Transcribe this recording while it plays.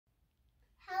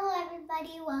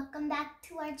everybody, welcome back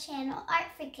to our channel Art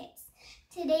for Kids.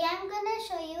 Today I'm going to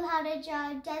show you how to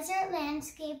draw a desert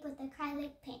landscape with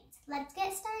acrylic paints. Let's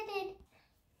get started.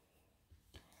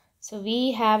 So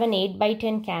we have an 8 by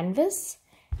 10 canvas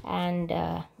and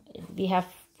we have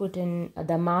put in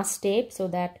the mask tape so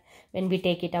that when we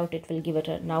take it out it will give it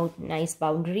a nice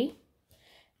boundary.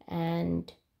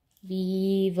 And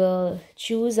we will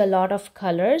choose a lot of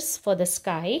colors for the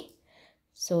sky.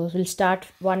 So we'll start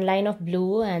one line of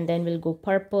blue and then we'll go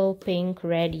purple, pink,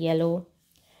 red, yellow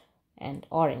and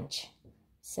orange.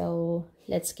 So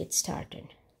let's get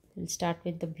started. We'll start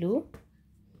with the blue.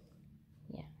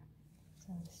 Yeah.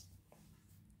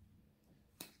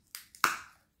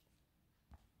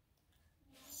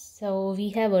 So we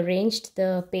have arranged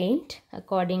the paint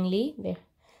accordingly,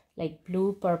 like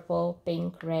blue, purple,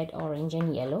 pink, red, orange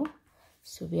and yellow.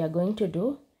 So we are going to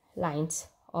do lines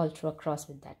all through across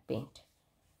with that paint.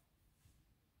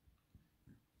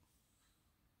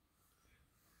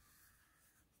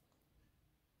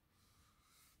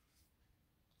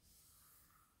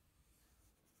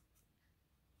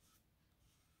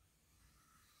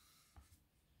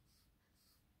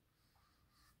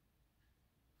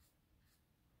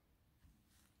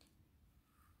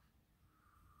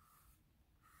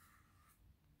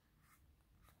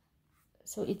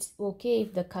 So it's okay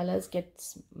if the colors get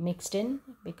mixed in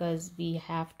because we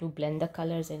have to blend the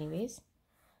colors anyways.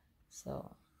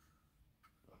 So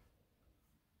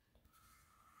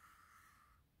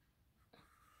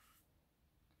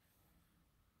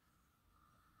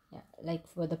yeah, like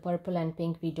for the purple and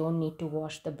pink we don't need to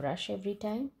wash the brush every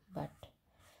time, but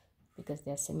because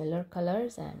they're similar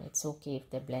colors and it's okay if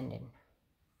they blend in.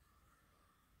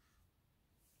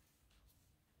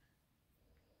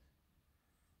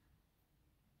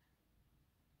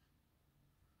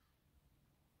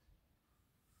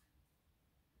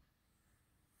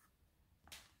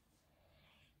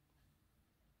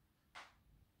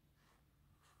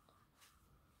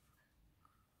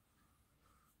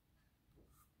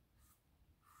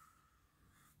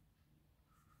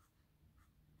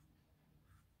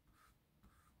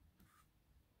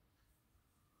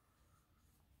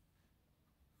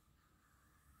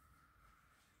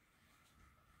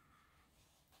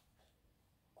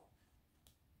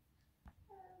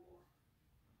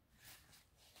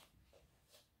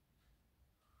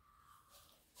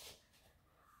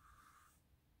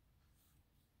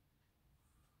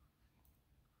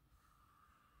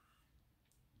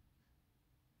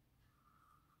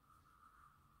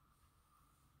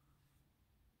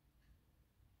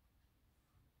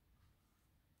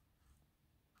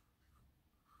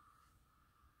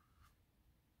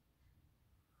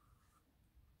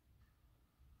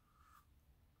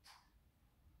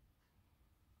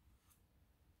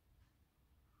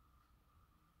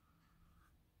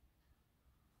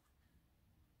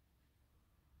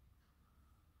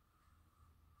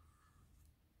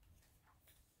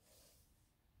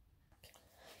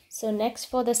 So next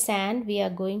for the sand we are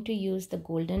going to use the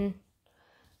golden,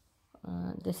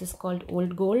 this is called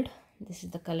old gold. This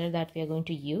is the color that we are going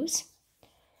to use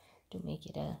to make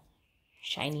it a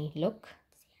shiny look.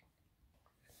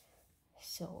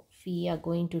 So we are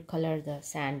going to color the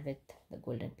sand with the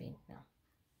golden paint now.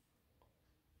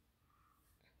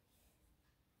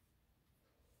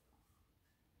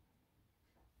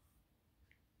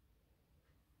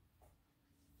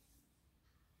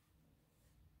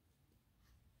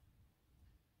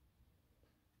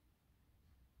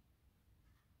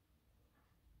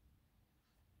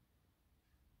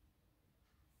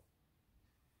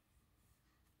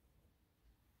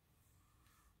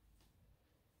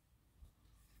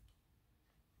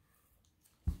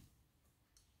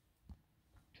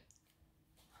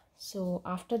 So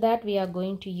after that we are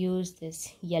going to use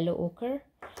this yellow ochre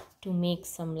to make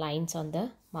some lines on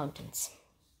the mountains,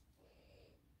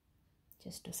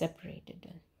 just to separate it.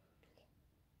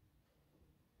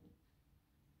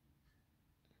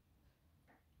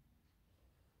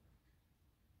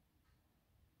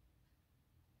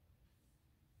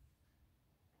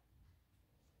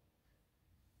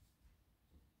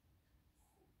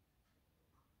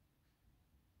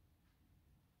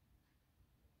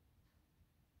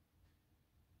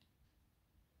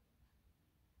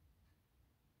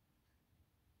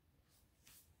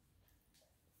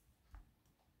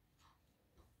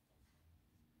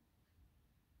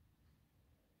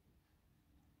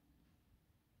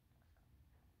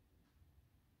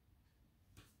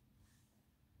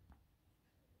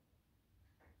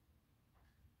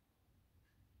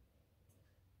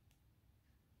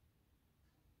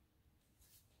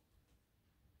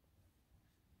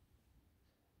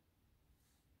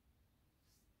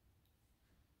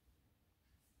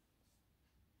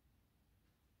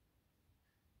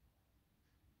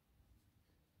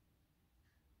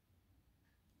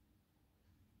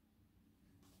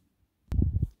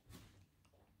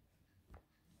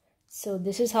 So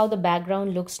this is how the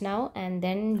background looks now, and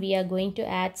then we are going to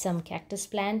add some cactus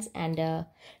plants and a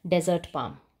desert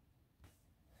palm.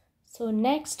 So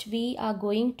next we are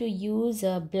going to use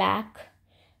a black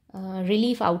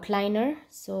relief outliner.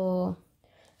 So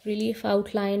relief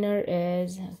outliner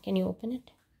is, can you open it?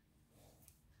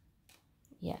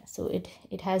 Yeah, so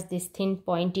it has this thin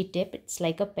pointy tip. It's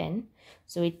like a pen,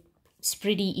 so it's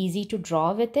pretty easy to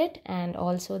draw with it, and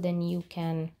also then you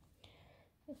can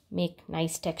make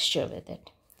nice texture with it.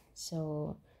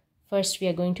 So first we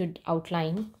are going to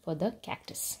outline for the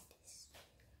cactus.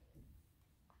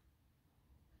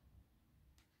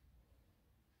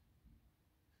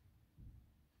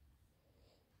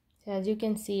 So as you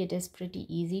can see, it is pretty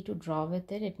easy to draw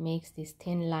with it. It makes these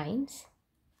thin lines,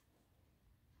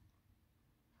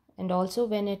 and also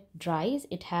when it dries,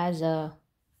 it has a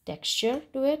texture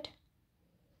to it.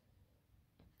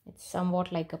 It's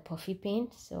somewhat like a puffy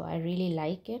paint, so I really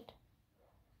like it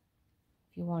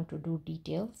if you want to do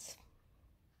details.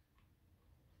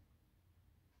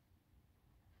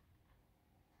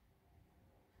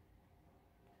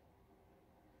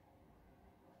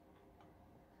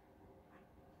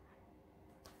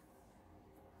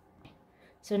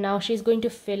 So now she's going to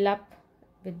fill up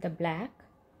with the black.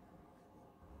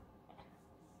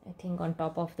 I think on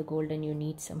top of the golden you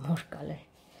need some more color.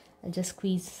 I'll just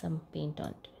squeeze some paint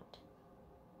onto it.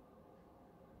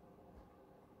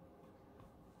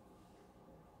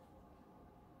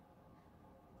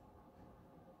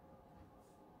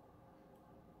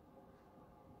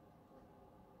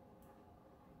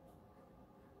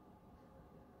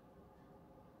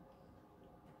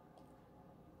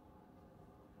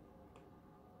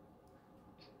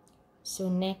 So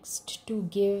next, to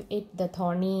give it the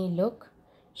thorny look,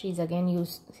 she's again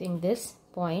using this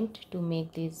point to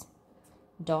make these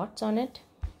dots on it,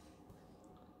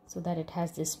 so that it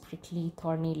has this prickly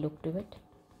thorny look to it.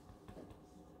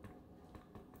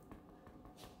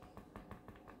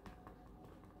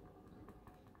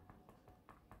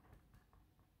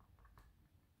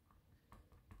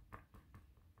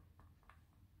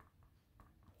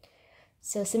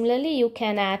 So similarly, you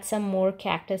can add some more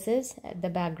cactuses at the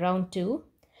background too,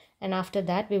 and after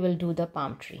that we will do the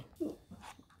palm tree.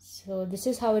 So this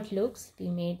is how it looks. We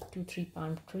made 2-3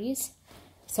 palm trees,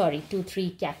 sorry,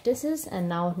 2-3 cactuses, and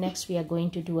now next we are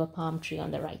going to do a palm tree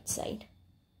on the right side.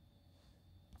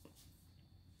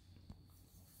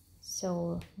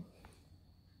 So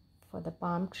for the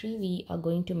palm tree, we are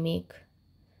going to make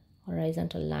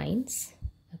horizontal lines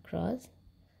across.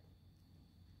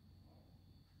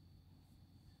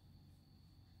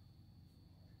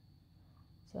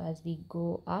 So as we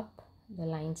go up, the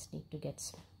lines need to get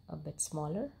a bit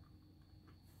smaller.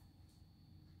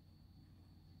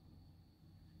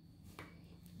 I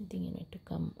think you need to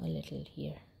come a little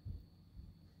here.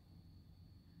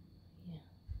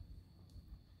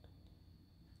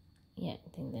 Yeah, I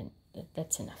think then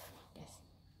that's enough. Yes.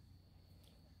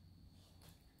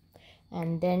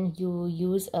 And then you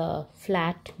use a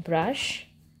flat brush.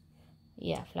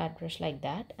 Yeah, flat brush like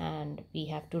that, and we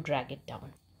have to drag it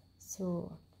down.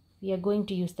 So we are going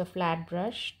to use the flat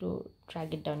brush to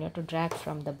drag it down. You have to drag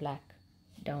from the black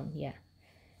down. Yeah.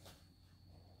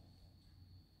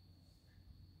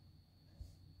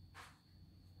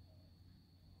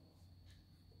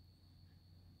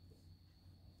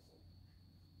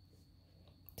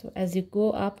 So as you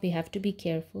go up, we have to be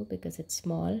careful because it's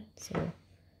small. So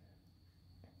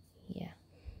yeah.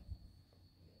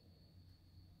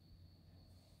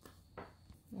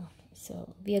 Okay,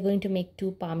 so we are going to make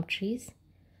 2 palm trees.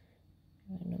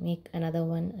 I'm going to make another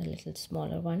one, a little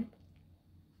smaller one.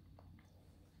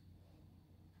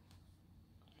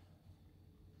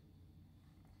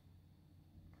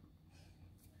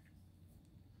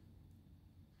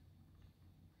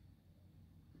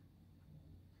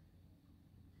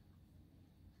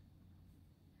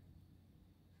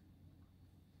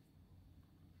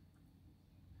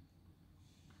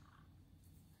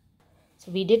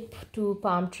 So we did 2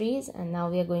 palm trees, and now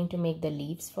we are going to make the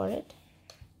leaves for it.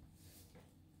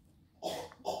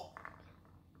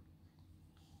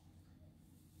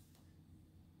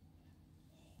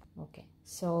 Okay,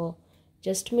 so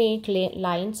just make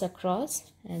lines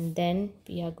across, and then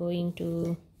we are going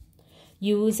to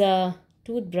use a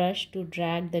toothbrush to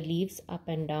drag the leaves up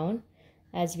and down,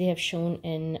 as we have shown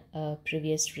in a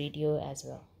previous video as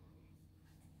well.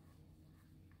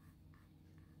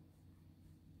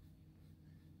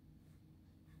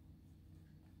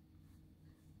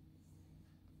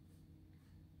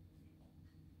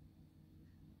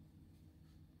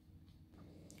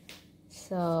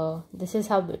 So this is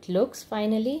how it looks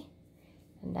finally,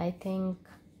 and I think,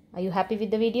 are you happy with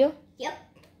the video? Yep.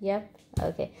 Yep.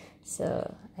 Okay,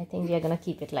 so I think we are gonna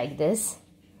keep it like this.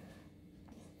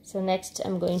 So next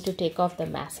I'm going to take off the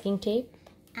masking tape.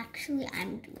 Actually,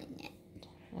 I'm doing it.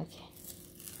 Okay.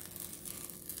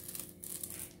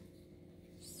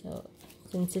 So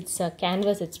since it's a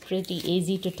canvas, it's pretty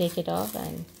easy to take it off.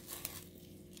 And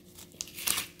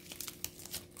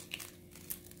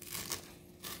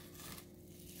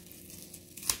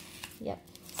yep,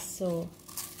 so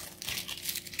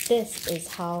this is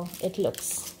how it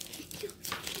looks.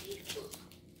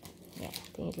 Yeah, I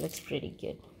think it looks pretty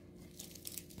good.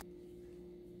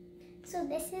 So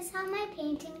this is how my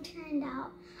painting turned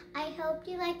out. I hope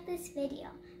you liked this video.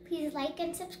 Please like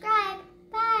and subscribe.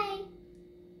 Bye!